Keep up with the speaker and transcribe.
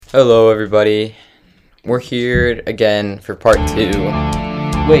Hello, everybody. We're here again for part 2.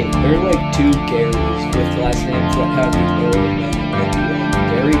 Wait, there are like two Garys with last names that have the O at the end.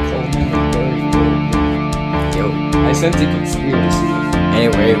 Gary Coleman and Gary Goldman. Yo. I sense a conspiracy.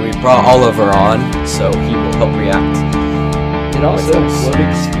 Anyway, we brought Oliver on, so he will help react. It also would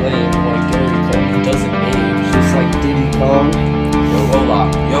explain why Gary Coleman doesn't age, just like Diddy Kong. Yo, hola.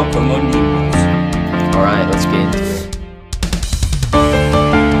 Yo, como niños. Alright, let's get into it.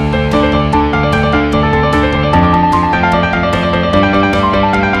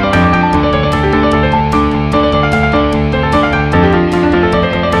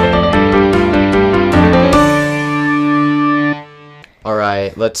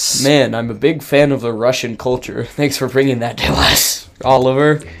 Alright, let's... Man, I'm a big fan of the Russian culture. Thanks for bringing that to us,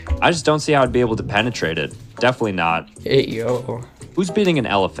 Oliver. I just don't see how I'd be able to penetrate it. Definitely not. Hey, yo. Who's beating an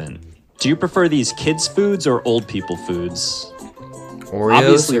elephant? Do you prefer these kids' foods or old people foods? Oreos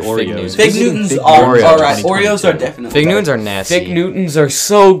Obviously or Fig Oreos. Newtons? Fig Newtons Fig are Oreos. alright. Oreos are definitely Fig better. Newtons are nasty. Fig Newtons are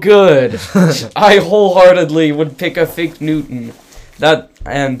so good. I wholeheartedly would pick a Fig Newton.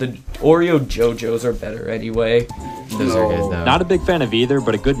 And the Oreo JoJo's are better anyway. Those are good, though. Not a big fan of either,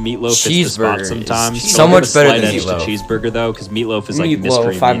 but a good meatloaf hits the spot Cheeseburger is sometimes. so I'll give much a better slight than edge to meatloaf. cheeseburger, though, because meatloaf is like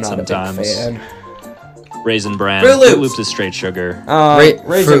mystery Meatloaf, I'm meat not sometimes. a big fan. Raisin Bran. Fruit Loops. Fruit Loops is straight sugar. Fruit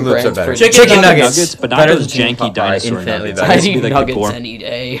Raisin Loops are Bran's better. pretty Chicken good. nuggets. But not Better those than chicken janky pot pie, dinosaur infinitely nuggets. better. I Those would be eat like the nuggets gore- any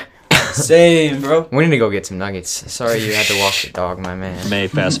day. Same, bro. We need to go get some nuggets. Sorry you had to walk the dog, my man. May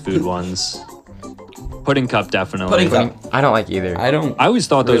fast food ones. Pudding cup, definitely. Pudding cup. I don't like either. I don't. I always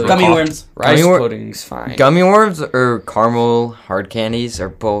thought those Really? were Gummy coffee worms. Rice Gummy wor- pudding's fine. Gummy worms or caramel hard candies are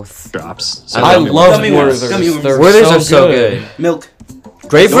both... drops. I I love love Gummy worms. Werther's. Gummy worms. They're Werther's are so good. Milk.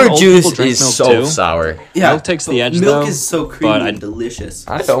 Grapefruit Don't old juice people drink is milk so too? sour. Yeah. Milk takes the edge, Milk though, is so creamy but I and delicious.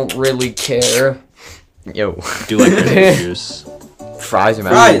 I don't really care. Yo. do like grapefruit juice. Fries and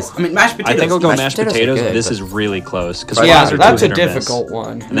Fries. I mean, mashed potatoes. I think I'll go Mashed mashed potatoes are potatoes, good, but this but- is really close. Because Yeah, fries are that's too a hit or miss. difficult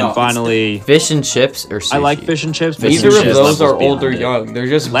one. And then No, finally, Fish and chips or sushi? I like fish and chips, but Fish Neither and of chips those are levels old or beyond it. young. They're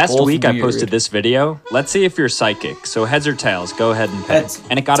just Last both week I weird. posted this video. Let's see if you're psychic. So heads or tails, go ahead and pick. Heads.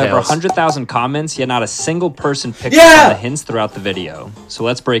 And it got over Tails. 100,000 comments, yet not a single person picked Yeah! up on the hints throughout the video. So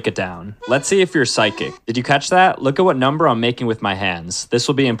let's break it down. Let's see if you're psychic. Did you catch that? Look at what number I'm making with my hands. This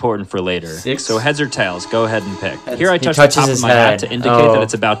will be important for later. 6. So heads or tails, go ahead and pick. Heads. Here I He touch the touches top of his my head. hat to indicate Oh. that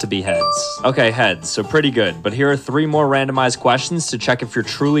it's about to be heads. Okay, heads. So pretty good. But here are 3 more randomized questions to check if you're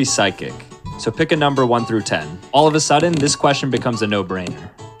truly psychic. So pick a number 1 through 10. All of a sudden, this question becomes a no-brainer.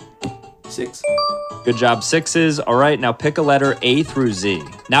 6. Good job, 6s. All right, now pick a letter A through Z.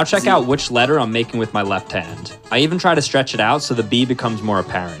 Now check out which letter I'm making with my left hand. I even try to stretch it out so the B becomes more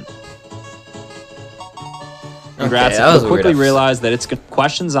apparent. Congrats, that was but a weird quickly episode. realize that it's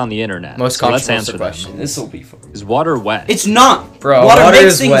questions on the internet. Most so let's controversial answer question. them. This will be fun. Is water wet? It's not. Bro, Water water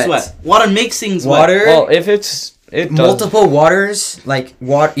makes is things wet. wet. Water makes things Water... wet. Well, if it does. Multiple waters, like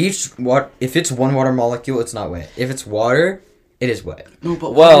if it's one water molecule, it's not wet. If it's water, it is wet. No,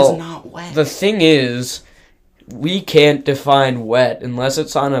 but Well, water's not wet. The thing is, we can't define wet unless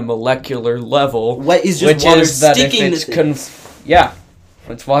it's on a molecular level. Wet is just which water is that if sticking it's to things. yeah,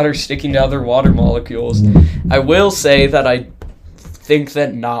 it's water sticking to other water molecules. I will say that I think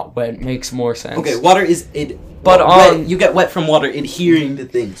that not wet makes more sense. Okay, water is it. But wet, you get wet from water adhering to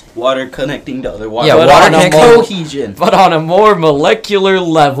things. Water connecting to other water. Yeah, But water on a can't more- cohesion. But on a more molecular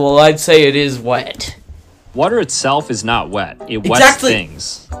level, I'd say it is wet. Water itself is not wet. It wets Exactly.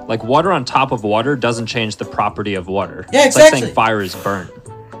 things. Like water on top of water doesn't change the property of water. Yeah, It's like exactly. saying fire is burnt.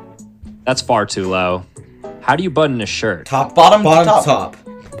 That's far too low. How do you button a shirt? Top, Bottom to bottom top. to top.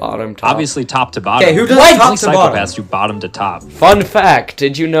 Bottom top. Obviously top to bottom. Okay, who does Only top to bottom? psychopaths do bottom to top. Fun fact,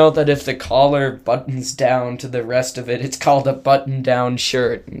 did you know that if the collar buttons down to the rest of it, it's called a button-down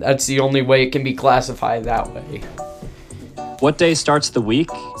shirt? That's the only way it can be classified that way. What day starts the week?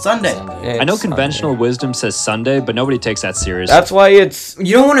 Sunday. I know It's conventional Sunday. wisdom says Sunday, but nobody takes that seriously. That's why it's...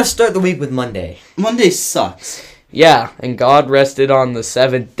 You don't want to start the week with Monday. Monday sucks. Yeah, and God rested on the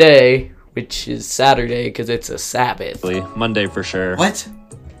 7th day, which is Saturday, because it's a Sabbath Monday for sure. What?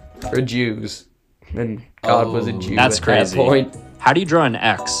 for Jews. And God was a Jew That's at crazy. that point. How do you draw an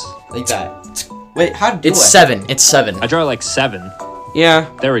X? Like that. Wait, how do It's I? 7. It's 7. I draw like 7. Yeah.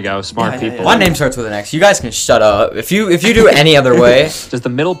 There we go. Smart Yeah, yeah, people. My name starts with an X. You guys can shut up. If you do any other way... Does the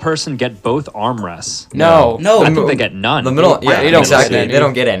middle person get both armrests? No. No. I think they get none. The middle... Yeah, they don't exactly. get any. They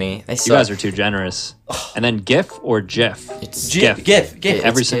don't get any. They You suck. guys are too generous. And then GIF or GIF? It's GIF. GIF.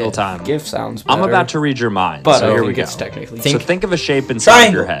 Every it's single GIF. time. GIF sounds better. I'm about to read your mind. But so I here we think go. it's technically... So think of a shape inside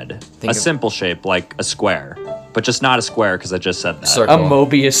Triangle. of your head. A of- simple shape, like a square. But just not a square, because I just said that. Circle. a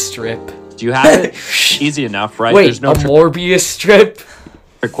Mobius strip. Do you have it? Easy enough, right? Wait, There's no a Morbius strip?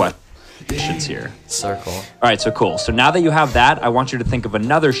 questions here. Circle. All right, so cool. So now that you have that, I want you to think of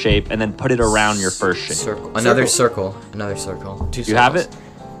another shape and then put it around your first shape. Circle. Another circle. Another circle. Two You have it?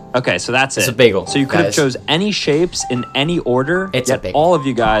 Okay, so that's it. It's a bagel, So you could have guys. chose any shapes in any order, It's a yet bagel. all of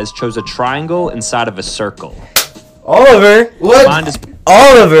you guys chose a triangle inside of a circle. Oliver. What? Mine just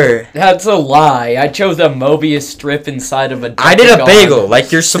Oliver. That's a lie. I chose a Mobius strip inside of a. I did a decagon. bagel.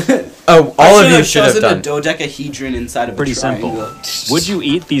 Like you're oh, all of you should have chosen done. a dodecahedron inside of pretty a triangle. simple. Would you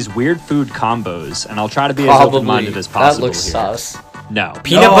eat these weird food combos? And I'll try to be as open-minded as That possible looks here. sus. No.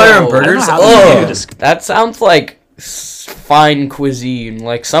 Peanut butter and No. burgers. I don't know how Oh. this- That sounds like fine cuisine,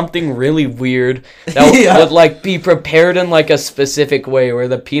 like something really weird that Yeah. would like be prepared in like a specific way, where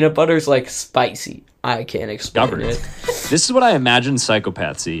the peanut butter's like spicy. I can't explain Stubborn. it. This is what I imagine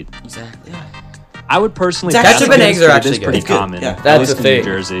psychopaths eat. Exactly. I would personally Ketchup guess and against eggs are it. It actually is good. pretty It's good, common. yeah. At That's least the in thing. New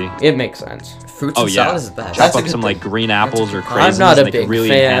Jersey. It makes sense. Fruits Oh and yeah, salad is the best. chop That's a up good some thing. like green apples or I'm craisins. not a they big can really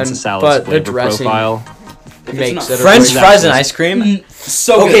fan, enhance a salad's but the flavor dressing- profile. If Makes it's it not a French great- fries and ice cream.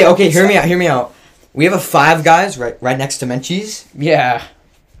 so Okay, good. okay. Hear me out. Hear me out. We have a Five Guys right next to Menchie's, Yeah.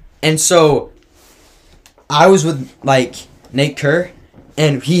 and so I was with like Nate Kerr,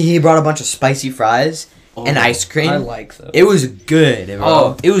 and he brought a bunch of spicy fries and ice cream. I like those. It was good. Bro.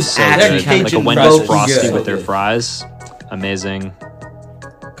 Oh, it was So actually good. kind Like of a Cajun Wendy's fries. Frosty Good. with their So good. fries. Amazing.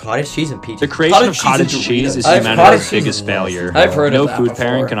 cottage cheese and peaches. The creation of Cottage cottage cheese and cheese is Doritos. I've- humanity's cottage cheese biggest is failure. nasty. I've heard no of that food before.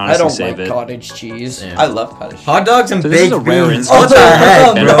 pairing can I honestly don't save like it. cottage cheese. Yeah. I love cottage cheese. Hot dogs and So this is baked a rare beans. instance What the where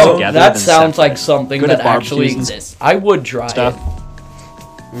heck, they're bro? together That than sounds separate. like something Good that at actually barbecues and exists. I would try stuff.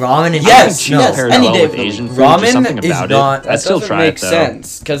 it. Ramen and Yes, Cheese yes, pairs any well day with of the Asian week. food, just Ramen something is about not- it. That I'd still doesn't try make it though.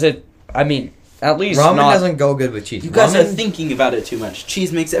 sense because it. I mean, at least Ramen not. doesn't go good with cheese. You guys are Ramen. thinking about it too much.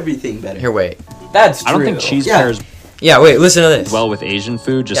 Cheese makes everything better. Here, wait. That's true. I don't think cheese Yeah. pairs Yeah, wait. Listen to this. well with Asian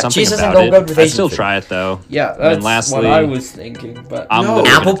food. Just Yeah, something cheese doesn't about go it. good with I'd Asian still food. try it though. Yeah, And that's then lastly, what I was thinking. But I'm No. literally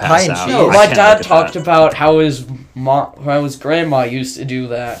Apple gonna pie pass and out. cheese. No, I my can't dad look at talked that. about how his grandma used to do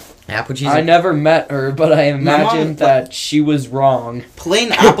that. Apple cheese. I never met her, but I My mom- imagined that she was wrong.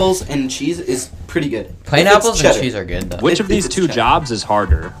 Plain apples and cheese is pretty good. Plain If it's apples cheddar. and cheese are good though. Which If of these it's two cheddar. jobs is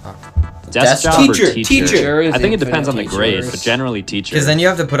harder? Desk Desk job Teacher, or teacher? teacher. I think it depends on the Infinite grade, teachers. but generally teacher. Because then you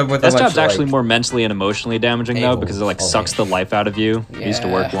have to put up with a Desk bunch job's of, actually like, more mentally and emotionally damaging though, a-holes because it like all sucks day. the life out of you. I used to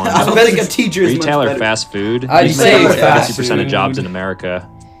work Yeah. one. I don't think a teacher is Retail much or better. fast food? I'd These say make up like fast 50% of jobs food. in America.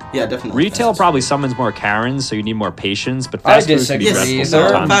 Yeah, definitely. Retail fast. probably summons more Karens, so you need more patience, but I fast food can be disagree. stressful There are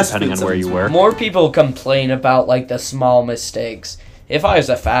sometimes fast depending food on where you summons work. More people complain about like the small mistakes. If I was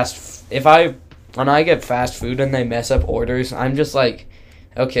when I get fast food and they mess up orders, I'm just like,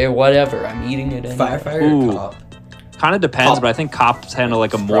 okay, whatever. I'm eating it anyway. Firefighter Ooh. or cop? Kind of depends, Cop. but I think cops handle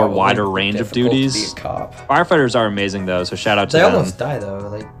like a more Probably wider range of difficult to be duties. a cop. Firefighters are amazing though, so shout out to They them. almost die though.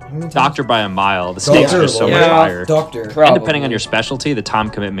 Like how many times? Doctor by a mile. The stakes are Doctor, just so much yeah. higher. Doctor, And Probably. depending on your specialty, the time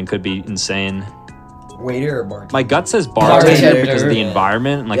commitment could be insane. waiter or bartender. My gut says bartender Bartender. because of the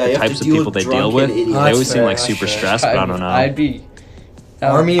environment and like Yeah, the you have types to of deal people with they deal drunk with. and idiots. They That's always seem fair, like that's super fair. stressed, but I don't know. I'd be.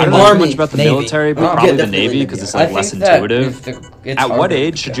 Army I and don't know too Army, much about the Navy. military, but Oh, probably yeah, the definitely Navy Navy, because it's yeah. like I less think that intuitive. it's At what harder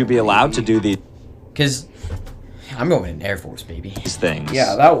age to should get you be allowed to Navy. do these Because I'm going in Air Force, baby. things?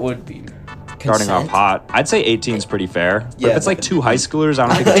 Yeah, that would be. Starting off Consent? hot. I'd say 18 is pretty fair. But Yeah, if it's like definitely. two high schoolers, I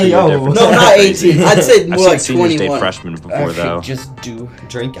don't think it's Yo. too No, different. No, not 18. I'd say I've more seen like seniors date 21. freshmen before I though. could just do.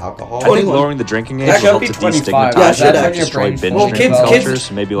 Drink alcohol. I think 21. lowering the drinking age That would should help be to 25. destigmatize Yeah, and should like, have. destroy Well, binge Well, drinking kids- culture,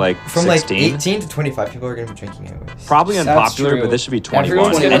 so maybe like From 16. like 18 to 25, people are gonna be drinking anyways. Probably That's unpopular, true. but this should be Everyone's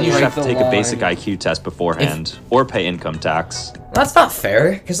 21. gonna And you should break have to the take a basic line. IQ test beforehand or pay income tax. That's not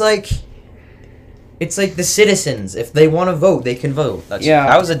fair, because like, it's like the citizens. If they want to vote, they can vote. Yeah.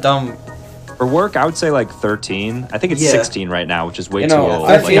 That was a dumb. For work, I would say like 13. I think it's Yeah. 16 right now, which is way You too know, old.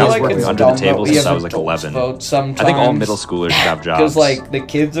 I Like, feel I was like working it's under dumb the table that we since have I was like adults 11. vote sometimes. I think all middle schoolers should have jobs. Because like the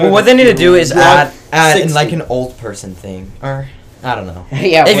kids are. Well, what they need to do is Yeah, add in 60. like an old person thing, or I don't know.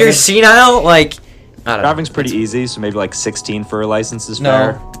 yeah. If when you're it's- senile, like I don't Driving's know. pretty easy, so maybe like 16 for a license is No,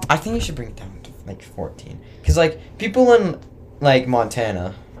 fair. I think you should bring it down to like 14, because like people in like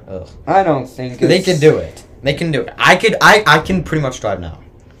Montana, ugh, I don't think they it's- can do it. They can do it. I can pretty much drive now.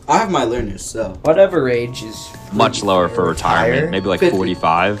 I have my learners, so. Whatever age is. Much lower for Retire? retirement, maybe like 50.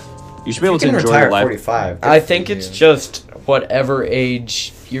 45. You should be able You to can enjoy retire your at life 45. I Good think for it's you. just whatever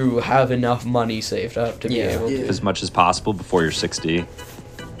age you have enough money saved up to be Yeah. able to. Yeah. as much as possible before you're 60.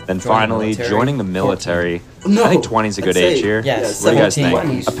 Then the finally, military? joining the military. No. I think 20 is a good I'd say- age here. Yes, What do you guys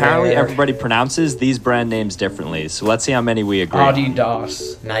 17. think? Apparently, Fair. everybody pronounces these brand names differently, so let's see how many we agree.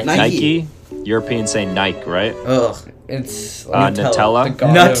 Adidas. Nike. Nike. Europeans say Nike, right? Ugh. It's Nutella. the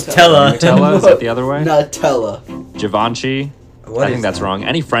god of Nutella. Nutella, is that the other way? Nutella. Givenchy. What I think is that's that? wrong.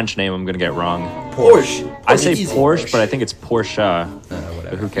 Any French name I'm gonna get wrong. Porsche. I say Easy. Porsche, but I think it's Porsche. Whatever.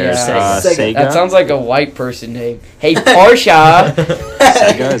 but who cares? Yeah. Sega. That sounds like a white person name. Hey, Porsche!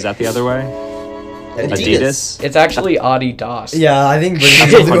 Sega, is that the other way? Adidas. It's actually Adidas. Yeah, I think British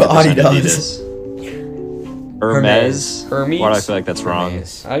That's people do 100% Adidas. Hermes. Hermes? Why do I feel like that's wrong?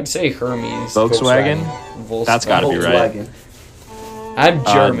 Hermes. I'd say Hermes. Volkswagen. That's gotta be right. Volkswagen. I'm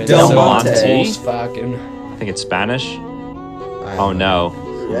German, Del so Monte. Volkswagen. I think it's Spanish. Oh no.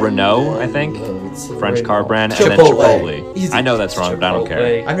 Renault, I think. French car brand, and then Chipotle. Chipotle. Easy. I know that's wrong, but I don't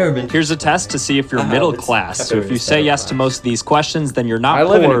care. I've never been. Here's a test to see if you're I have. middle It's class. So if you pepper say yes to class. most of these questions, then you're not I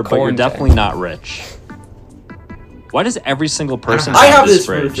live in a poor, but you're corn definitely town. not rich. Why does every single person I have have this this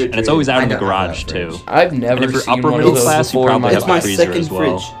fridge? And it's refrigerator. always out I in the don't have garage that too. fridge. I've never And if you're seen upper one middle of those class, you before in probably my It's have my a freezer second as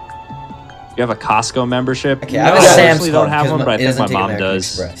well. fridge. You have a Costco membership? Okay, I have No. a I Sam's personally Club don't have 'cause one, but I it think doesn't my take mom American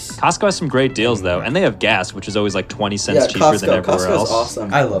does. Express. Costco has some great deals though, and they have gas, which is always like 20 cents Yeah, cheaper than Costco. everywhere Costco's else.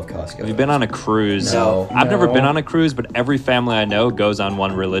 awesome. I love Costco. Have you been on a cruise? No. I've never No. been on a cruise, but every family I know goes on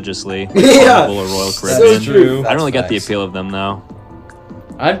one religiously. Yeah. Carnival or Royal So Caribbean. true. I don't really get the That's appeal of them though.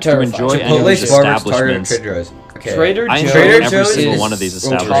 I'm terrified. enjoy any of Chipotle, these Starbucks, Target, establishments. Trader Joe's. Okay. Trader I Joe's, enjoy Trader every Joe's single is one of these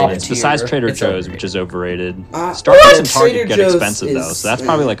top establishments. tier. Besides Trader It's Joe's, overrated. which is overrated. What? Starbucks and Trader Target get Joe's expensive though, is- so that's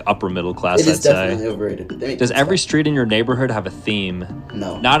probably like upper middle class, It is I'd say. definitely overrated. They make Does good every stuff. street in your neighborhood have a theme?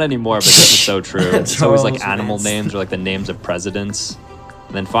 No. Not anymore, but this is so true. It's always like Charles animal Manson. names or like the names of presidents.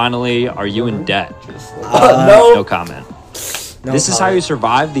 And then finally, are you in debt? No. No comment. No This is how comment. you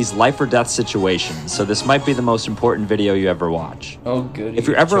survive these life or death situations, so this might be the most important video you ever watch. Oh, goody. If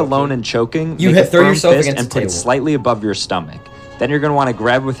you're ever alone and choking, You make hit- a throw firm yourself fist against and the put it table. slightly above your stomach. Then you're going to want to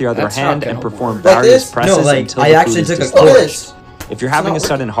grab with your other That's not hand gonna and perform work. Like various this? presses No, like, until I the actually food is took a Look at dislodged. this. If you're having a not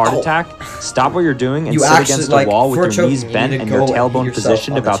sudden working. heart Oh. attack, stop what you're doing and You sit actually, against the like, wall with for your choking, knees you bent need to and go your and hit tailbone yourself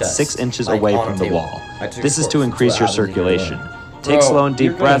positioned on the about chest, 6 inches like, away on from a the table. wall. I took This a is course. to That's increase what your happens if you're circulation. alone. Take Bro, slow and you're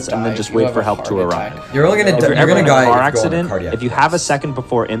deep gonna breaths and die then if just you wait have for a help to heart arrive. attack. You're only gonna. If you're You're ever gonna in a die car if you go on a accident, cardiac if you have a arrest. second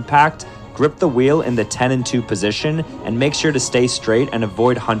before impact, grip the wheel in the 10 and 2 position and make sure to stay straight and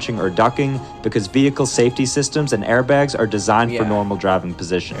avoid hunching or ducking because vehicle safety systems and airbags are designed for Yeah. normal driving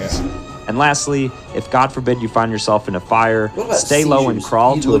positions. And lastly, if God forbid you find yourself in a fire, What about stay low and seizures?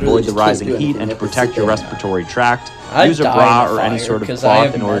 crawl You to literally avoid the just can't rising do heat anything. and to You have to protect sit your there. respiratory tract. I'd Use a die bra in a or any fire sort of 'cause I cloth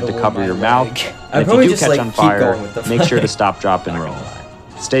have in order to metal in cover my your mouth. leg. I'd And if probably you do just, catch like, on keep fire, going with the make sure fire. to stop, drop, and roll.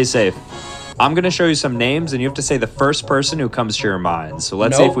 Stay safe. I'm going to show you some names, and you have to say the first person who comes to your mind. So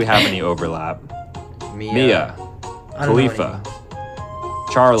let's see if Nope. we have any overlap. Mia. Mia, I don't know Khalifa,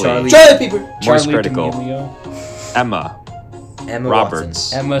 Charlie, Charlie People. More Charlie critical, D'Amelio, Emma, any- Emma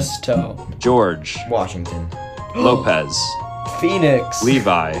Roberts, Emma Stowe, George, Watson, Washington. Lopez, Phoenix,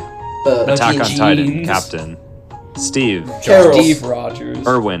 Levi, Attack on Jeans. Titan, Captain, Steve, Carol. Steve Rogers,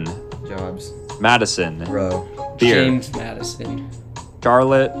 Irwin, Jobs. Madison, Rowe. Beer, James Madison,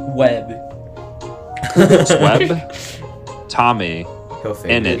 Charlotte, Webb. Swebb, Tommy, Go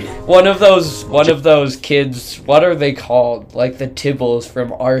In figure. it. One of those kids. What are they called? Like the Tibbles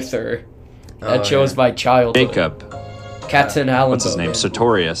from Arthur. That Oh, shows yeah. my childhood. Jacob, Captain Allen. what's his name?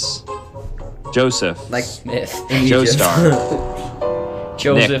 Sartorius, Joseph, Like Smith. in Egypt. Joestar,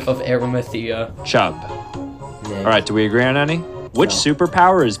 Joseph Nick. of Arimathea. Chubb. Nick. All right, do we agree on any? Which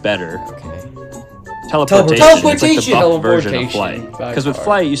superpower is better? Okay. Teleportation. Teleportation. It's like the buff version of Teleportation, flight. by Because with far.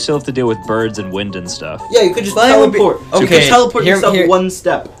 flight, you still have to deal with birds and wind and stuff. Yeah, you could just Flying would be- teleport. You okay, could teleport here- yourself here- one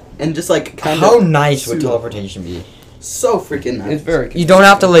step and just like kind How of. nice would pseudo- teleportation be? So freaking nice. It's very. You don't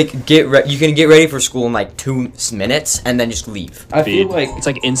have to like get. You can get ready for school in like 2 minutes and then just leave. I feel Speed. like it's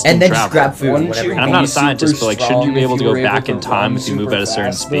like instant And then travel. just grab food. Wouldn't Whatever. you And I'm be not a scientist, super but like, shouldn't you be strong able if to you go were able back to in time run if you move super at a certain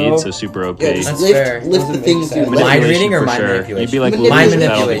fast, speed? bro? So super OP. Yeah, just That's lift, fair. lift the Doesn't things make you sense. lift. Mind reading or for mind sure. manipulation? You'd be like Mind Lewis with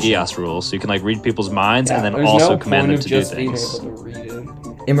manipulation. Metal Gear rules, so you can like read people's minds and then there's also no command point them of to do just being things. able to read it.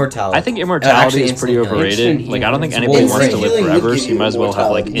 Immortality. I think immortality Actually, is pretty instant healing. overrated. Instant Like I don't think healing. anybody Instant wants to live healing would forever, give so you you might as well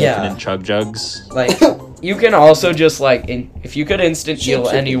have like immortality. infinite Yeah. chug jugs. like You can also just like, if you could instant heal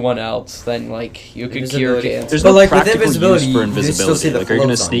Shape-shifting. anyone else, then like you could cure Invisibility. cancer. There's But, no like, with practical invisibility, use for you can still see invisibility. the Like are you gonna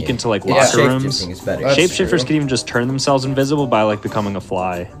floats on sneak you. into like Yeah. locker Shapeshifting rooms? is better. That's Shapeshifters true. could even just turn themselves invisible by like becoming a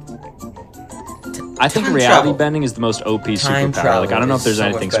fly. I think Time reality travel. bending is the most OP Time superpower. Like I don't know if is there's so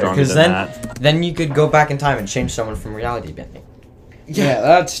anything much better, stronger 'cause than then, that. Then you could go back in time and change someone from reality bending. Yeah,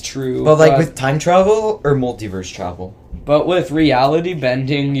 that's true. But like with time travel or multiverse travel. but with reality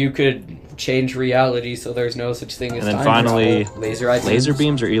bending, you could change reality, so there's no such thing as And then time finally, travel. Laser eyes. laser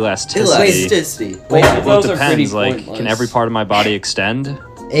beams or elasticity. Elasticity. Both of Well, it those are pretty depends. Like, pointless. can every part of my body extend?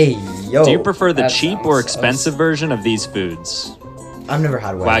 Hey yo. Do you prefer the that cheap sounds or sus. expensive version of these foods? I've never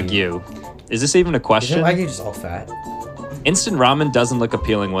had Wagyu. Wagyu. Is this even a Isn't question? Wagyu just all fat? Instant ramen doesn't look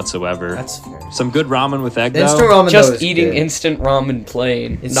appealing whatsoever. That's fair. Some good ramen with egg Instant though. ramen though Just is eating good. instant ramen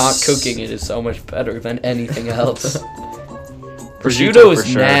plain, It's- not cooking it, is so much better than anything else. Prosciutto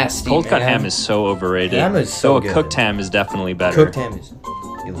is nasty, Cold cut man. ham is so overrated. Ham is so Though a good. cooked ham is definitely better. Cooked ham is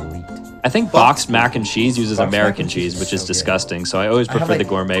elite. I think boxed mac and cheese uses Boxed mac American and cheese cheese, is which is so good. disgusting. So I always I have, prefer the like,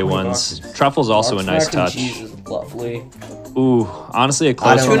 gourmet 20 ones. boxes. Truffle's also a Boxed nice mac and touch. cheese is lovely. Ooh, honestly, a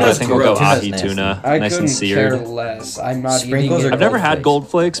close don't one. know. I think we'll go Tuna's ahi nasty. tuna, I nice and couldn't care seared. less. I'm not Sprinkles eating are it. I've never Gold had flakes. gold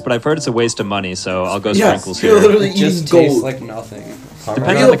flakes, but I've heard it's a waste of money, so I'll go Yes, sprinkles you're here. literally It just eating tastes gold. like nothing.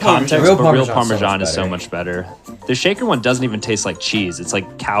 Depending Real on the Parmesan. context, Real but real Parmesan's so Parmesan much is so better. much better. The shaker one doesn't even taste like cheese. It's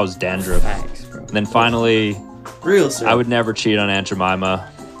like cow's dandruff. Thanks, bro. And then finally, Real syrup. I would never cheat on Aunt Jemima.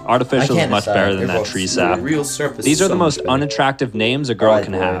 Artificial I is can't much decide. better than They're that both tree sweet. sap. Real syrup is These are so the most much better. unattractive names a girl Alright,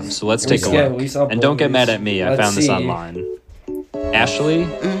 can boys. have, so let's We take a saw- look. we saw And don't get boys. mad at me, I Let's found this see. online. Ashley,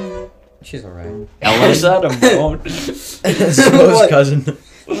 She's alright. Is Ellen, that a moan? Smo's cousin.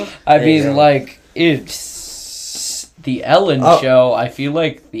 I There you mean, go. like, it's the Ellen Oh. show. I feel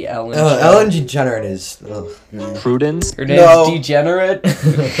like the Ellen show. Ellen DeGeneres is. Ugh. Prudence, Her name's No. Degenerate.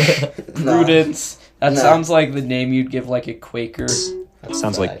 Nah. Prudence. That No. sounds like the name you'd give like a Quaker.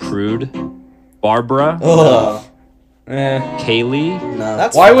 sounds like prude. Barbara, Oh, Eh. Kaylee, No.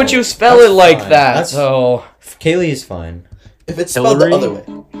 that's Why fine. would you spell That's it like fine. that? That's So Kaylee is fine. If it's spelled Hillary? the other way.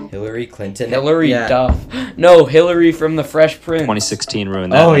 Hillary Clinton. Hillary yeah. Duff. No, Hillary from the Fresh Prince. 2016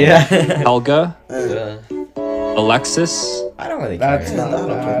 ruined that. Oh name. yeah. Helga, Uh, Alexis, I don't really That's care. not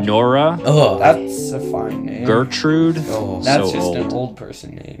bad. Nora, Oh. That's a fine name. Gertrude, Oh. That's so just old. an old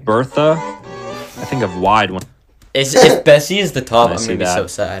person name. Bertha. I think of wide one. If Bessie is the top, I I'm see gonna be that. so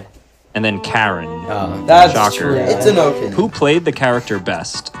sad. And then Karen. Oh. That's Shocker. true. It's an okay. Who played the character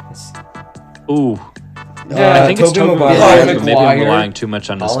best? Ooh, Yeah, I think it's Tobey Tobey Maguire. Maguire, Tobey but maybe I'm Maguire. relying too much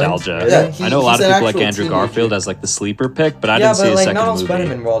on Holland? nostalgia. Yeah, I know a lot he's of an people like actual Andrew teenager. Garfield as like the sleeper pick, but I Yeah, didn't see but, a like, second not all movie.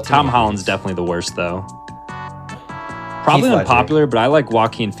 Spider-Man were all Tom teenagers. Holland's definitely the worst though. Probably Heath Ledger. unpopular, but I like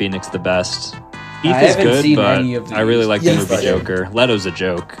Joaquin Phoenix the best. Heath I is haven't good, seen but any of I really these. like Yes, the movie I did. Joker. Leto's a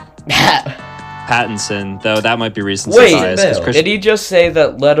joke. Pattinson, though, that might be recency Wait, bias. 'Cause Bale. Did he just say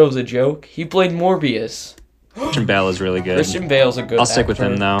that Leto's a joke? He played Morbius. Christian Bale is really good. Christian Bale's a good I'll stick with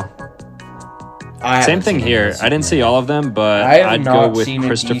actor. him though. I Same haven't thing seen here. any I didn't see all of them, but I have I'd go not with seen a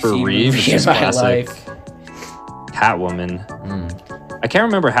Christopher DC Reeve, which movie is in my classic. life. Catwoman. Mm. I can't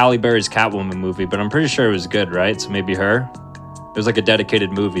remember Halle Berry's Catwoman movie, but I'm pretty sure it was good, right? So maybe her. It was like a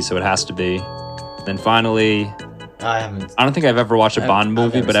dedicated movie, so it has to be. Then finally, I haven't. I don't think I've ever watched a Bond I've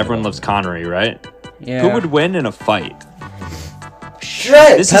movie, never but seen everyone one. loves Connery, right? Yeah. Who would win in a fight?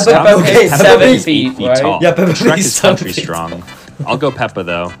 Shrek. This is Peppa tough. Pig. okay, Peppa seven Pig's feet, 8 feet right? tall. Yeah, Peppa Shrek Pig's is country 7 feet strong. I'll go Peppa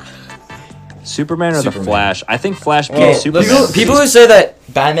though. Superman or the Superman. Flash? I think Flash beats Well, Superman. People who say that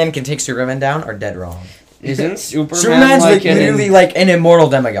Batman can take Superman down are dead wrong. Isn't Superman Superman's like like an literally like an immortal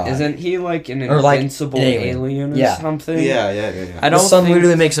demigod. Isn't he like an Or, like, invincible an alien. alien or Yeah. something? Yeah. I the don't sun think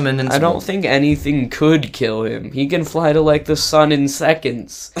literally makes him invincible. I don't think anything could kill him. He can fly to like the sun in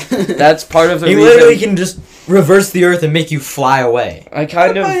seconds. That's part of the He reason. literally can just reverse the earth and make you fly away. I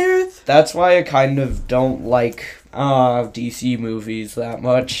kind of. Earth. That's why I kind of don't like DC movies that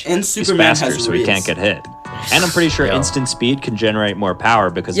much. And He's Superman faster, has so he can't get hit. And I'm pretty sure Yeah. instant speed can generate more power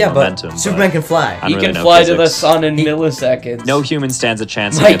because Yeah, of but momentum. Superman can fly. I He don't really can know fly to the physics. sun in He- milliseconds. No human stands a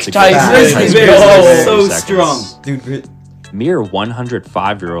chance Mike against a Tyson grizzly is bear. Grizzly bear bear is is so Seconds. strong. Dude, Mere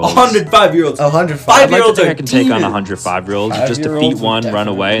 105-year-olds. 105-year-olds. 105. I'd like to Five-year-olds think are I can take on demons. 105-year-olds. Just defeat 5-year-olds would one, run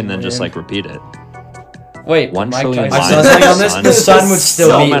away, and then definitely just win. like repeat it. Wait, One Mike trillion Tyson- I saw something on this. The sun would still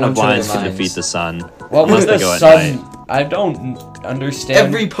Some be men of 1 trillion lines can lines. defeat the sun. What Unless was they the go at sun? night. I don't understand.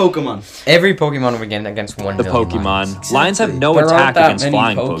 Every Pokemon. Every Pokemon will begin against 1 The million Pokemon. lines. Lions have no There aren't attack that against many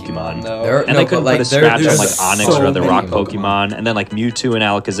flying Pokemon, Pokemon. though. There- And no, they but, couldn't like, put a there- scratch on there's like so Onix or other many rock Pokemon. Pokemon. And then like Mewtwo and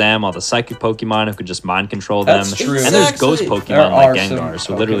Alakazam, all the psychic Pokemon who could just mind control them. That's true. And there's Exactly. ghost There Pokemon like are some Gengar,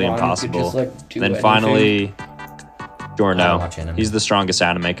 so literally Pokemon who could impossible. just, like, do Then anything. finally, I don't Giorno. watch anime. He's the strongest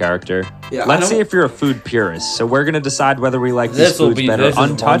anime character. Yeah, I Let's don't- see if you're a food purist. So we're gonna decide whether we like these This'll foods be- better this is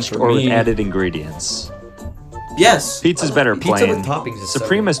one untouched for or with me. added ingredients. Yes. Pizza's better Pizza plain. with toppings is so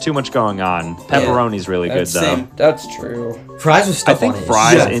Supreme good. has too much going on. Pepperoni's really good That's though. same. That's true. Fries with I stuff think on it. is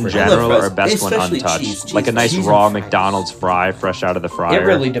fries Yeah, in I love general fries, are best when especially untouched. cheese. Like a nice Cheese raw and fries. McDonald's fry fresh out of the fryer. It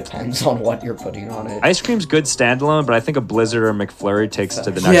really depends on what you're putting on it. Ice cream's good standalone, but I think a Blizzard or McFlurry takes it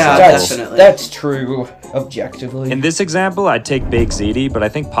to the next Yeah, level. definitely. That's true, objectively. In this example, I'd take baked ziti, but I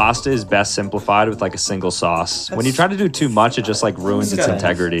think pasta is best simplified with like a single sauce. When you try to do too much, it just like ruins its Okay.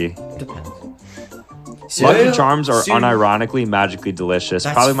 integrity. Depends. Lucky Cereal? Charms are Cereal. unironically magically delicious.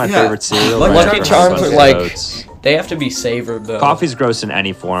 That's- Probably my yeah. favorite cereal. Lucky right Lucky after Charms Honey are Bunches of like Oats. they have to be savored though. Coffee's gross in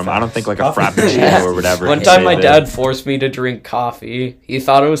any form. I don't think like a Coffee- frappuccino or whatever. One can time save my it. dad forced me to drink coffee. He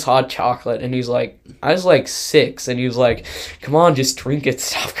thought it was hot chocolate and I was like 6 and he was like, "Come on, just drink it,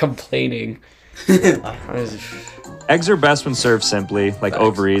 stop complaining." Eggs are best when served simply, like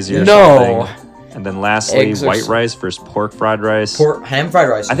over easy or No. something. And then lastly, Eggs are white rice versus pork fried rice. Ham fried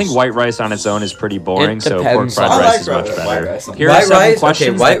rice. I think white rice on its own is pretty boring, It so pork depends fried on- rice I is like much white better. rice. Here are White seven rice. Okay,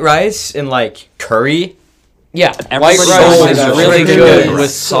 questions. white rice and like curry. Yeah, Everybody white knows rice is that. really Really good good.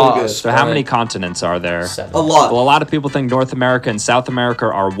 with So good. sauce. So how but- many continents are there? Seven. A lot. Well, a lot of people think North America and South America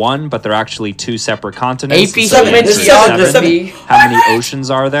are one, but they're actually two separate continents. AP So the segment answer is geography. seven. How many oceans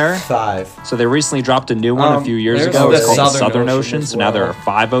are there? 5. So they recently dropped a new one a few years there's ago. the It's called the Southern Southern Ocean Ocean. as So now there well. are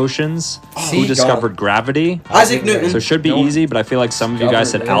 5 oceans. See, Who discovered gravity? Isaac Newton. So it should be easy, but I feel like some of you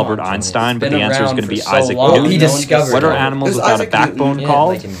guys said Discovered Albert it. Einstein, but Been the answer is around going to for be so Isaac long. He Newton. discovered What are it. animals It was without a Isaac Newton. backbone Yeah, called?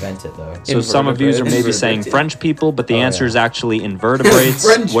 like invent it though. So some of you are maybe Invertebrates. saying French people, but the Oh, answer yeah. is actually invertebrates.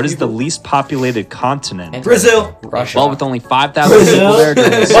 French What is the people. least populated continent? Brazil. Russia. Well, with only 5,000 people there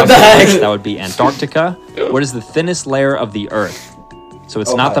during the What summer the heck? months, that would be Antarctica. What is the thinnest layer of the Earth? So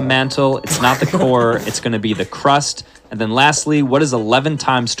it's not the Ohio. mantle, it's not the core, it's going to be the crust. And then lastly, what is 11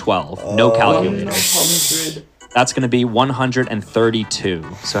 times 12? No calculator. That's going to be 132.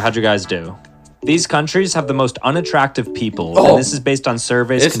 So how'd you guys do? These countries have the most unattractive people, and this is based on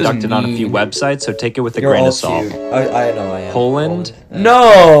surveys This is conducted on a few mean. websites, so take it with a You're grain all of salt. cute. I know I am. Poland?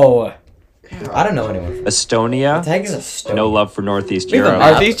 No. I don't know anyone. What the Estonia, heck is a stone? no love for Northeast We have a Europe.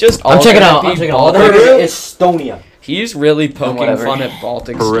 map. Are these just I'm checking out. alternate I'm checking people? out. Peru? Estonia. He's really poking whatever. fun at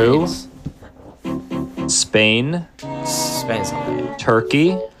Baltic Peru? states. Spain, Spain's not bad.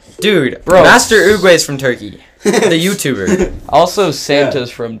 Turkey, Dude, Bro. Master Uruguay is from Turkey. The YouTuber. Also, Santa's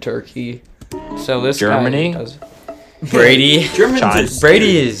from Turkey. So this Germany? guy does Brady. Germans China. are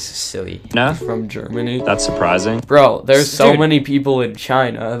Brady is silly. no? from Germany. That's surprising. Bro, there's so Dude. many people in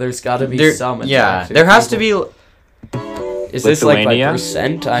China. There's got to be There, some. yeah, attractive there has to people. be. Is this like by Lithuania?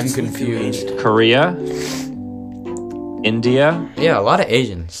 percent? I'm confused. Korea, India, Yeah, a lot of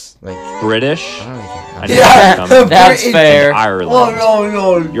Asians. Like, British, I don't really care. and Yeah. That's fair. Ireland.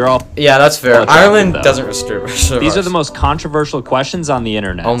 no. You're all. Yeah, that's fair. Well, attractive, Ireland though. doesn't restrict. These are the most controversial questions on the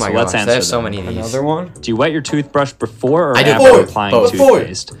internet. Oh my so let's gosh, answer they have so them. many of these. Another one? Do you wet your toothbrush before or I do after both. applying Both.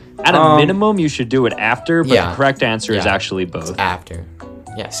 toothpaste? At a Um, minimum, you should do it after, but Yeah. the correct answer is Yeah. actually both. After.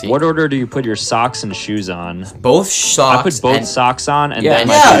 Yeah, see? What order do you put your socks and shoes on? Both socks. I put both and- socks on and Yeah. then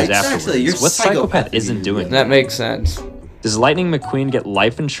my Yeah, shoes exactly. afterwards. You're What psychopath psychopath isn't if you do doing that? That makes sense. Does Lightning McQueen get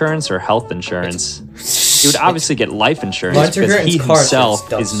life insurance or health insurance? He would obviously get life insurance Life because he insurance, car himself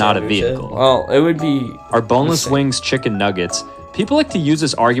insurance, is not a dumb shit. vehicle. Well, it would be. Are boneless Insane. wings chicken nuggets? People like to use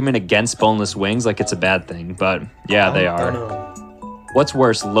this argument against boneless wings like it's a bad thing, but yeah, they are. What's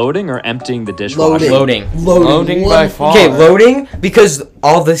worse, loading or emptying the dishwasher? Loading. Loading by far. Okay, loading because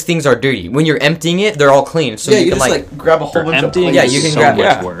all these things are dirty. When you're emptying it, they're all clean. So Yeah, you you can just like, like grab a whole bunch of Emptying Yeah, plates. you is can so grab- much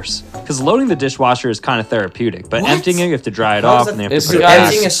yeah. worse. Because loading the dishwasher is kind of therapeutic, but What? emptying it, you have to dry it How is off that- and they have to This put it guy- back.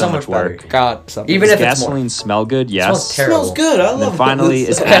 Emptying It's is so so much much work. God, something. Even Does if it's more- gasoline smell good? Smells Yes. terrible. Smells good. I love And then finally,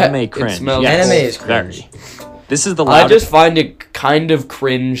 this. is anime It cringe? smells Yes. Anime is Very. cringe. This is the I loudest. just find it kind of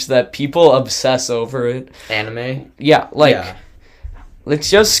cringe that people obsess over it. Anime. Yeah, like Yeah. it's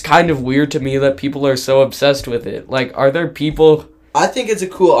just kind of weird to me that people are so obsessed with it. Like, are there people? I think it's a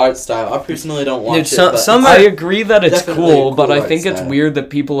cool art style. I personally don't watch Dude, it. some- but some I are- agree that it's definitely a cool, but cool I art think it's style. weird that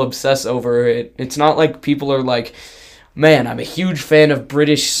people obsess over it. It's not like people are like, "Man, I'm a huge fan of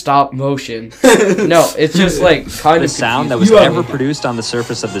British stop motion." No, it's just like kind the of sound that confusing. was You have- ever produced on the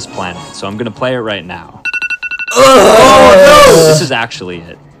surface of this planet. So I'm gonna play it right now. Oh, This is actually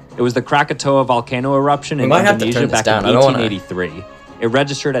it. It was the Krakatoa volcano eruption in might have to Indonesia turn this back down. in I don't wanna- 1883. It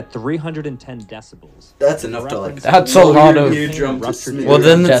registered at 310 decibels. That's enough to like. That's a blow lot your of- eardrum to Ruptured smithereens. Well,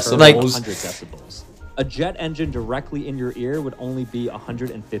 then it's it's like 100 decibels. A jet engine directly in your ear would only be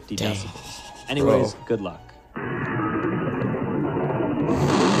 150 decibels. Anyways, good luck.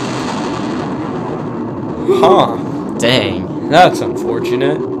 Huh? dang. That's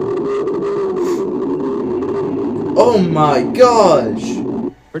unfortunate. Oh my gosh.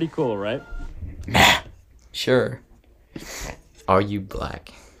 Pretty cool, right? Sure. Are you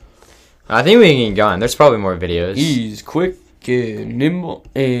black? I think we can get going. There's probably more videos. He's quick and nimble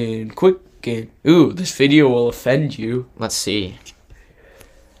and quick and ooh, this video will offend you. Let's see.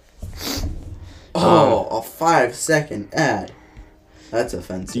 Oh, a 5-second ad. That's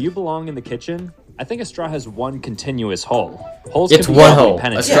offensive. Do you belong in the kitchen? I think a straw has one continuous hole. Holes It's can be one easily hole. A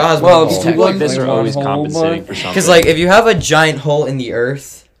penetrated. straw has Well, one it's hole. People like this Like are always one hole, compensating but- for something. Because like if you have a giant hole in the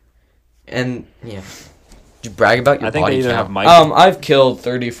earth, and yeah, you brag about your I think body they either count. have mic I've killed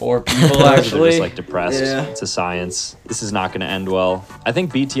 34 people or they're actually. just like depressed. Yeah. It's a science. This is not going to end well. I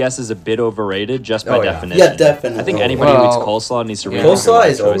think BTS is a bit overrated just by Oh, yeah. definition. Yeah, definitely. I think anybody who Well, eats coleslaw needs to yeah. rethink Coleslaw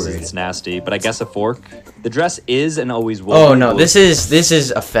their is choices. overrated. It's nasty, but I guess a fork. The dress is and always will. Oh be no, blue. this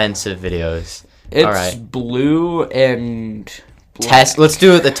is offensive videos. It's Alright. blue and Test. Let's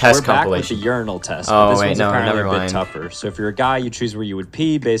do the test We're back with compilation. the urinal test. Oh, But this wait, one's no, apparently never a bit mind. tougher. So if you're a guy, you choose where you would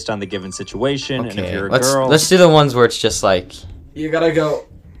pee based on the given situation, and if Okay, you're a let's girl, let's do the ones where it's just like. You gotta go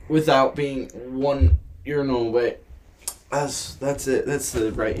without being one urinal away. That's it. That's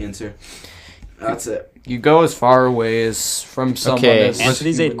the right answer. That's it. You go as far away as from someone Okay, as answer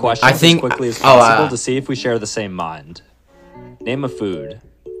these 8 you questions I think- as quickly as oh, possible to see if we share the same mind. Name a food.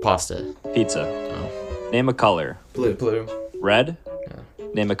 Pasta. Pizza. Name a color. Blue. Blue. Red.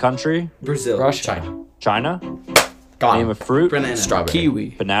 Name a country. Brazil. Russia. China. China. Gone. Name a fruit. Banana. Strawberry. Kiwi.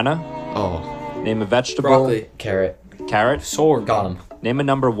 Banana. Oh. Name a vegetable. Broccoli. Carrot. Carrot. Sword. Got him. Name a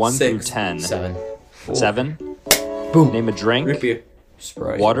number 1 through 6. 10. 7. 7. Boom. Name a drink. Root beer.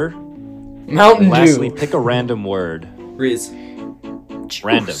 Sprite. Water. Mountain And lastly, Dew. pick a random word. Reese.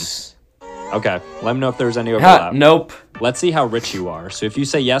 Random. Okay, let me know if there's any Ha, overlap. nope. Let's see how rich you are. So if you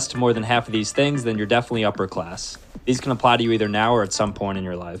say yes to more than half of these things, then you're definitely upper class. These can apply to you either now or at some point in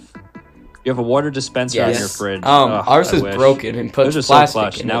your life. You have a water dispenser on Yes. your fridge. Ours I is wish. broken and puts Those are so plastic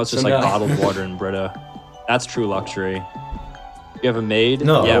plush. in Now it, it's just so like no. bottled water and Brita. That's true luxury. You have a maid?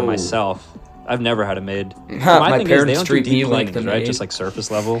 No. Yeah, myself. I've never had a maid. My thing is, parents they don't do treat deep me like cleanings, the right? maid. Just like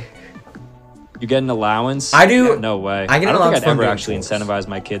surface level. You get an allowance. I do- No way. I get don't an think allowance I'd for ever doing actually chores. incentivize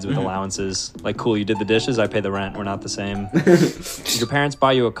my kids with allowances. Like, cool, you did the dishes, I pay the rent. We're not the same. Did your parents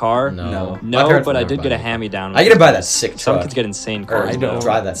buy you a car? No. My No, parents but will I never did buy get a me a car. hand-me-down. I get to buy that sick Some truck. kids get insane Or cars. I don't though.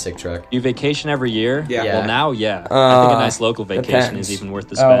 drive that sick truck. You vacation every year? Yeah. Yeah. Well, now, yeah. I think a nice local vacation Depends. is even worth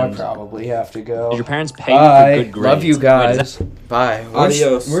the Oh, I spend. probably have to go. Did your parents pay you Bye. for good grades? Love you Wait, guys. is that- Bye.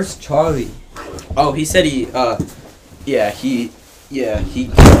 Adios. Where's Charlie? Oh, he said he can't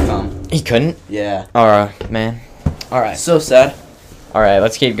come. He couldn't. Yeah. Alright, man. Alright. So sad. Alright,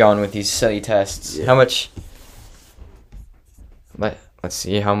 let's keep going with these silly tests. Yeah. How much... Let's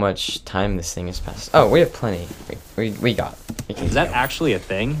see how much time this thing has passed. Oh, we have plenty. We got. We can Is that go. actually a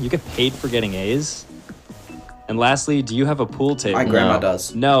thing? You get paid for getting A's? And lastly, do you have a pool table? My grandma No.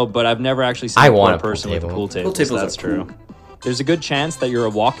 does. No, but I've never actually seen I a poor want a pool person with a table. pool table. Pool tables so that's are true. cool. There's a good chance that you're a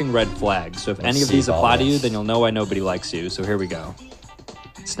walking red flag. So if Let's any of see these all apply to you, this. then you'll know why nobody likes you. So here we go.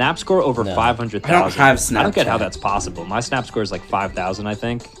 Snap score over No. 500,000. I don't have I don't get how Snapchat. that's possible. My snap score is like 5,000, I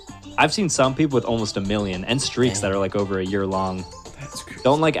think. I've seen some people with almost 1 million and streaks that are like over a year long. That's crazy.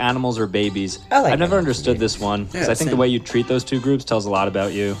 Don't like animals or babies. I like I've never animals and understood this one because Yeah, I think the same. way you treat those two groups tells a lot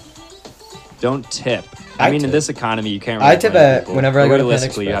about you. Don't tip. I I mean, in tip. this economy, you can't. I Really tip blame at people. whenever I But go to Panda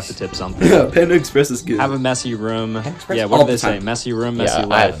realistically, you have to Express. tip something. Panda Express is good. Have a messy room. Express Yeah, all what do the they say? time. Messy room, messy Yeah, I have a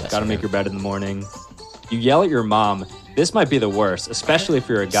life. messy Gotta make room. your bed in the morning. You yell at your mom. This might be the worst, especially if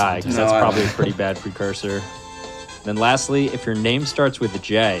you're a guy, because No, that's I don't. probably a pretty bad precursor. Then lastly, if your name starts with a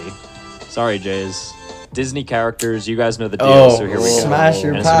J, sorry Jays, Disney characters, you guys know the deal, Oh, so here we go. smash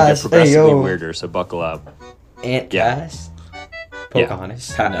your And it's gonna get pass. Hey, progressively yo. weirder, so buckle up. Aunt Yeah. Cass? Yeah.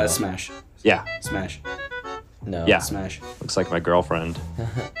 Pocahontas? Pa- No. Smash. Yeah, Smash. No. Yeah. Smash. looks like my girlfriend.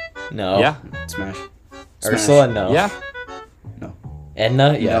 No. Yeah, Smash. Ursula? No. yeah,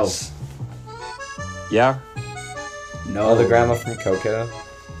 Edna? Yes. yeah, No. Oh, the grandma from Coco?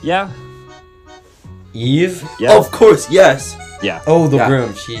 yeah, Eve? yeah, Of course, yes. yeah. Oh, the Yeah.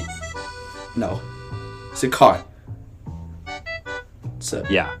 broom. She... No. It's a car. It's a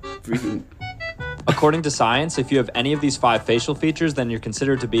Yeah. freaking. According to science, if you have any of these 5 facial features, then you're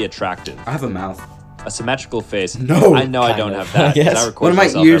considered to be attractive. I have a mouth. A symmetrical face. No. I know I Kind don't of, have that. 'cause I guess. I record One of my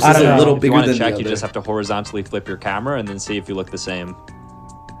myself ears every is a day. little If you bigger want to than the check, you other. just have to horizontally flip your camera and then see if you look the same.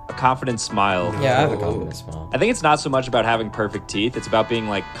 A confident smile. Yeah, I have a confident smile. I think it's not so much about having perfect teeth. It's about being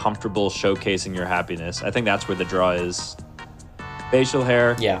like comfortable showcasing your happiness. I think that's where the draw is. Facial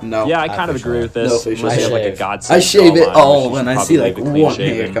hair. Yeah. No. Yeah, I I kind of facial agree hair. with this. No facial Unless you have hair. like a I shave. godsend I shave it jawline, all which you when should I probably see like leave it clean one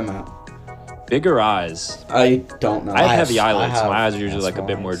hair shaven. come out. Bigger eyes. I don't know. I have I heavy have- eyelids, I so have- my eyes are usually yeah, like a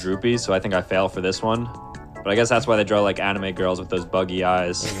bit small more eyes. droopy, so I think I fail for this one. But I guess that's why they draw like anime girls with those buggy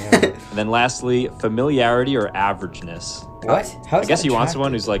eyes. And then lastly, familiarity or averageness. What? How I guess you want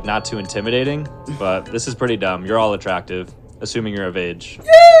someone who's like not too intimidating, but this is pretty dumb. You're all attractive, assuming you're of age.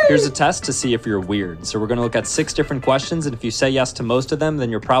 Here's a test to see if you're weird. So we're gonna look at 6 different questions, and if you say yes to most of them, then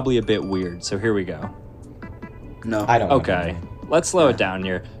you're probably a bit weird. So here we go. No. I don't know. Okay, let's slow it down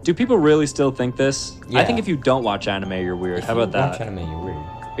here. Do people really still think this? I Yeah. think if you don't watch anime, you're weird. How about Watch that? anime, you're weird.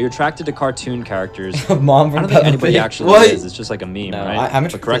 Are you attracted to cartoon characters? Mom I from don't think anybody Peppa Pig. actually What? is. It's just like a meme, No, right? I'm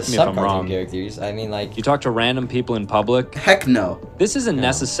But attracted correct to me if some I'm cartoon wrong. characters. I mean, like... You talk to random people in public. Heck no. This isn't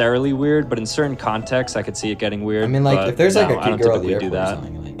necessarily weird, but in certain contexts, I can see it getting weird. I mean, like, but if there's like no, a I cute don't girl at the typically airport do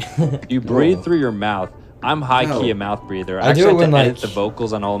or that. something, like... You breathe Whoa. through your mouth. I'm high key No. a mouth breather. I I do actually it have when, to edit like, the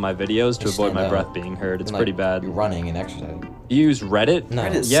vocals on all of my videos to you avoid stand my up. breath being heard. It's When, pretty like, bad. You're running and exercising. You use Reddit? No.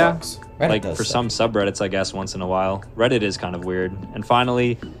 Reddit Yeah. sucks. Reddit Like does for suck. some subreddits, I guess, once in a while. Reddit is kind of weird. And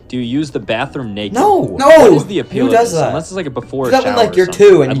finally, do you use the bathroom naked? No. What is the appeal Who of does this? that? Unless it's like a before Do that shower when, like, or you're something.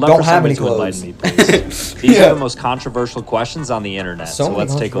 2 and I'd you love don't for have any somebody clothes. to enlighten me, please. These Yeah. are the most controversial questions on the internet. So, many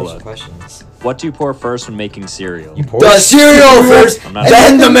let's take a controversial look. questions. What do you pour first when making cereal? You pour The cereal first, I'm not-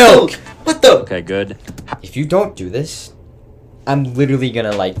 then the milk. What the? Okay, good. If you don't do this, I'm literally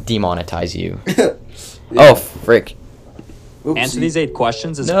gonna like demonetize you. Yeah. Oh frick! Oopsie. Answer these 8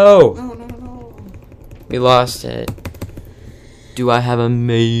 questions as No, No, no, no. we lost it. Do I have a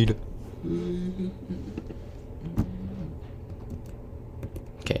maid?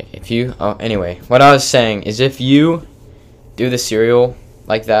 Okay, if you. Oh, anyway, what I was saying is if you do the cereal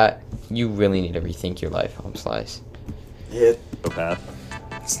like that, you really need to rethink your life, Home Slice. Yeah. path.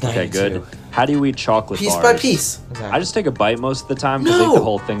 It's Okay, 92. good. How do you eat chocolate Piece bars? by piece. I just take a bite most of the time because I eat No. the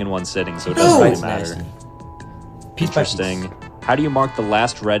whole thing in one sitting, so it No. doesn't really It's matter. nasty. Piece by piece. Interesting. How do you mark the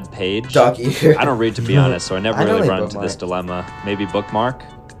last red page? Dog ear. I don't read, to be honest, so I never I don't really read run into this bookmark. dilemma. Maybe bookmark?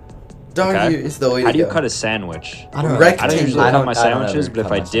 Dog Okay. ear is the way How to do you go. cut a sandwich? I don't, Rectangle. I don't usually I cut my I don't sandwiches, ever but if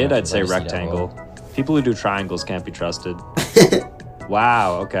cut I my did, I'd sandwiches. say I just eat it rectangle. People who do triangles can't be trusted. Dog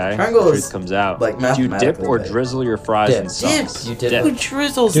Wow, okay. Triangle The is, truth comes out. like, do you dip mathematically or better. drizzle your fries Dip. in sauce? You dip. Who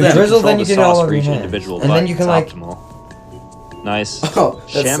drizzles Dude, them? drizzle, Control then you the get it all sauce over for your each hands. individual And bite. then you can, It's like- optimal. Nice. Oh,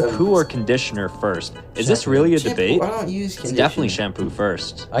 that's Shampoo or conditioner first? Is this really a Shampoo, debate? I don't use It's definitely conditioner. shampoo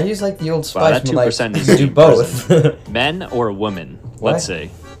first. I use like the old Wow, Spice. that but, like, 2% needs you to do be both. Men or women? What? Let's see.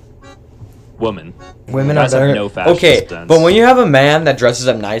 Women. Women You are guys have better. no fashion Okay, sense. but when you have a man that dresses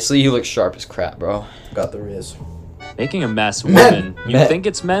up nicely, he looks sharp as crap, bro. Got the riz. Making a mess, Men. women. You Men. think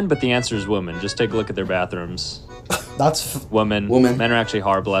it's men, but the answer is women. Just take a look at their bathrooms. That's Women. Woman. Men are actually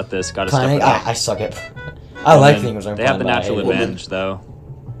horrible at this. Gotta step planning. it up. I suck at. I like Women. things. They have the natural Woman. advantage, though.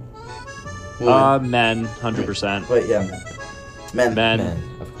 Woman. Men, 100%. Wait, yeah, men. Men. Men,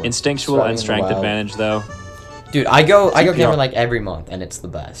 of course. Instinctual Starting and in the strength wild. advantage, though. Dude, I go TPR. camping like every month, and it's the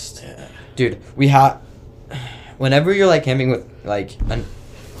best. Yeah. Dude, we have. Whenever you're like camping with like,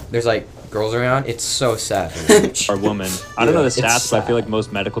 there's like girls around, it's so sad. Or women. I don't know the It's stats, but I feel sad. like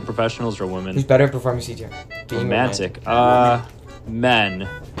most medical professionals are women. Who's better at performing CTR? Being Romantic. Men.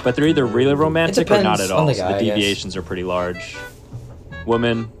 But they're either really romantic or not depends at on all. the So guy, the I guess. deviations are pretty large.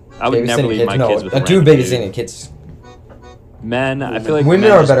 Women. I would never Babysitting leave kids? my No, kids with a a random dude dude. babysitting kids. Men. I feel like Women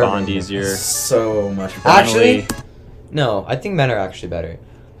men are just better bond than men. easier. So much better. Actually, Finally- no, I think men are actually better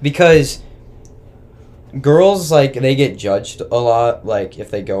because girls like they get judged a lot. Like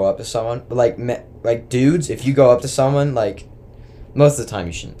if they go up to someone, but like dudes, if you go up to someone, like most of the time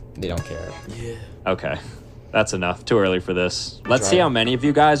you shouldn't. They don't care. Yeah. Okay. That's enough. Too early for this. Let's see Try. how many of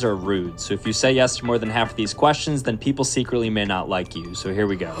you guys are rude. So if you say yes to more than half of these questions, then people secretly may not like you. So here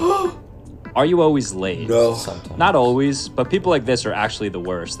we go. Are you always late? No. Sometimes. Not always, but people like this are actually the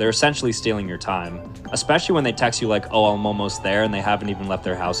worst. They're essentially stealing your time, especially when they text you like, "Oh, I'm almost there," and they haven't even left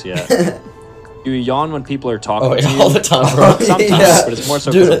their house yet. Do you yawn when people are talking Oh, to you? all the time, bro. Sometimes, Yeah. but it's more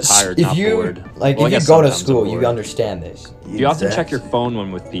so Dude, because I'm tired, if not you bored. like, Well, I if you guess go to sometimes I'm school, you bored. understand this. Do you often check your phone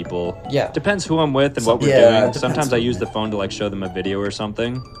when with people? Yeah. Depends who I'm with and what we're Yeah, it doing. depends Sometimes I on use me. the phone to like show them a video or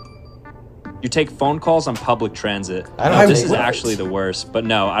something. You take phone calls on public transit. I don't No, take this is what? actually the worst. But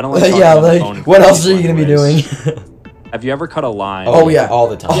no, I don't like talking Yeah, on the like phone. in what front of else are you people gonna be anyways. doing? Have you ever cut a line? Oh, yeah. all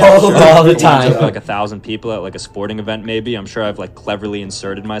the time. Yeah, all, sure. all the Ones time. with like 1,000 people at like a sporting event, maybe. I'm sure I've like cleverly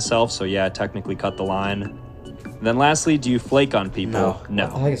inserted myself. So yeah, I technically cut the line. And then lastly, do you flake on people? No. I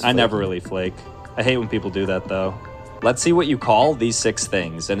think it's I never flaking. really flake. I hate when people do that though. Let's see what you call these 6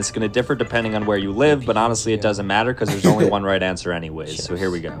 things, and it's going to differ depending on where you live, but honestly it doesn't matter because there's only one right answer anyways. So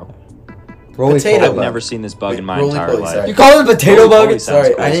here we go. Roly Potato poly. I've bug. never seen this bug in my Roly entire poly, life. sorry. You call it a potato Roly-poly bug? sounds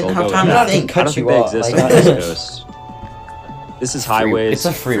Sorry, cool, I so didn't we'll have go with time to that. think. I Cut don't think you they off, exist like- on the East Coast. This is highways. It's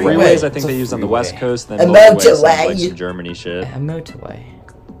a freeway. Freeways, I It's think a they use on the freeway. West Coast. Then A motorways sound like motorway. some Germany shit. A motorway.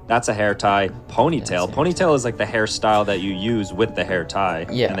 That's a hair tie. Ponytail. Yes, Ponytail is like the hairstyle that you use with the hair tie.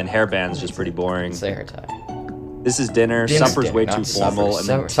 Yeah. And then hairband's just pretty boring. It's the hair tie. This is dinner. Dinner. Supper's way Not too supper. formal. And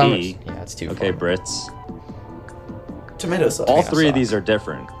then Summer- tea. Yeah, it's too Okay, formal. Brits. Tomato sauce. All Tomato 3 of sauce. these are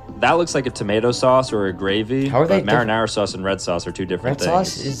different. That looks like a tomato sauce or a gravy. How are they but marinara sauce and red sauce are 2 different Red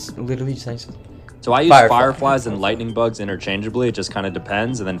things. sauce is literally just nice. So I use Firefly. fireflies and lightning bugs interchangeably. It just kind of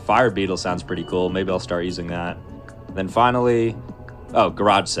depends. And then fire beetle sounds pretty cool. Maybe I'll start using that. Then finally,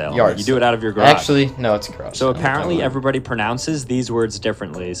 garage sale. Yard You do it sale. out of your garage. Actually, no, it's gross. So apparently everybody pronounces these words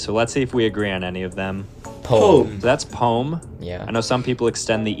differently. So let's see if we agree on any of them. So that's poem. Yeah. I know some people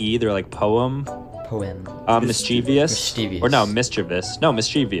extend the E. They're like poem. Poem. Mischievous. Mischievous. Or no, mischievous. No,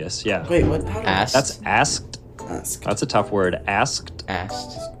 mischievous. Yeah. Wait, what? How do I Asked. That's asked. ask? That's a tough word. Asked.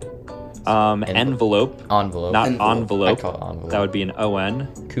 Asked. Envelope. Envelope. Not Envelope. envelope. I call it envelope. That would be an O-N.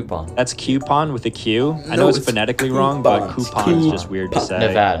 Coupon. That's coupon with a Q. I No, know it's it's phonetically wrong, but coupons. coupon's just weird to say.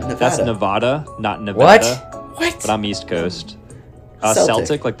 Nevada. That's Nevada, not Nevada. What? But I'm East Coast. Celtic.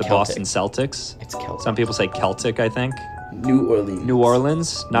 Celtic, like the Celtic. Boston Celtics. It's Celtic. Some people say Celtic, I think. New Orleans. New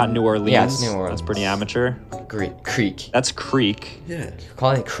Orleans, not New Orleans. Yeah, it's New Orleans. That's pretty amateur. Creek. That's Creek. Yeah.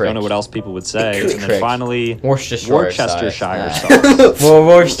 Calling it Creek. Don't know what else people would say. Creek. And then finally, Worcestershire. Worcestershire sauce. sauce. Well, The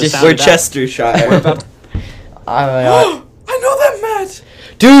Worcestershire. sound of that. Worcestershire. I I know that Matt.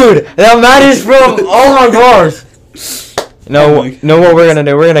 Dude, that Matt is from. Oh my gosh. No, Oh my know what we're gonna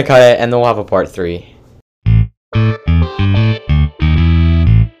do? We're gonna cut it, and then we'll have a part 3.